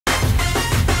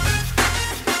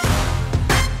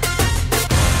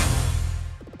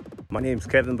My name's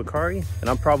Kevin Bakari, and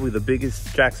I'm probably the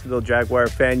biggest Jacksonville Jaguar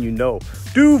fan you know.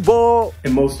 Duval!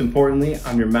 And most importantly,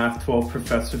 I'm your Math 12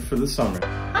 professor for the summer.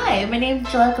 Hi, my name is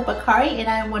Jaleka Bakari, and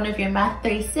I'm one of your Math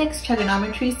 36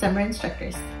 Trigonometry summer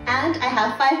instructors. And I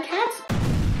have 5 cats.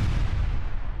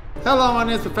 Hello, my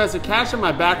name is Professor Casher.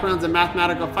 My background's in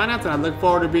mathematical finance, and I look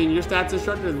forward to being your stats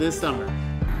instructor this summer.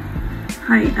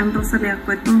 Hi, I'm Rosalia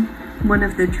Cueto, one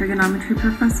of the trigonometry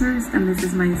professors, and this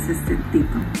is my assistant,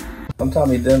 Deepa. I'm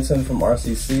Tommy Denson from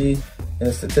RCCD, and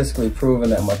it's statistically proven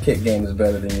that my kick game is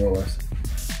better than yours.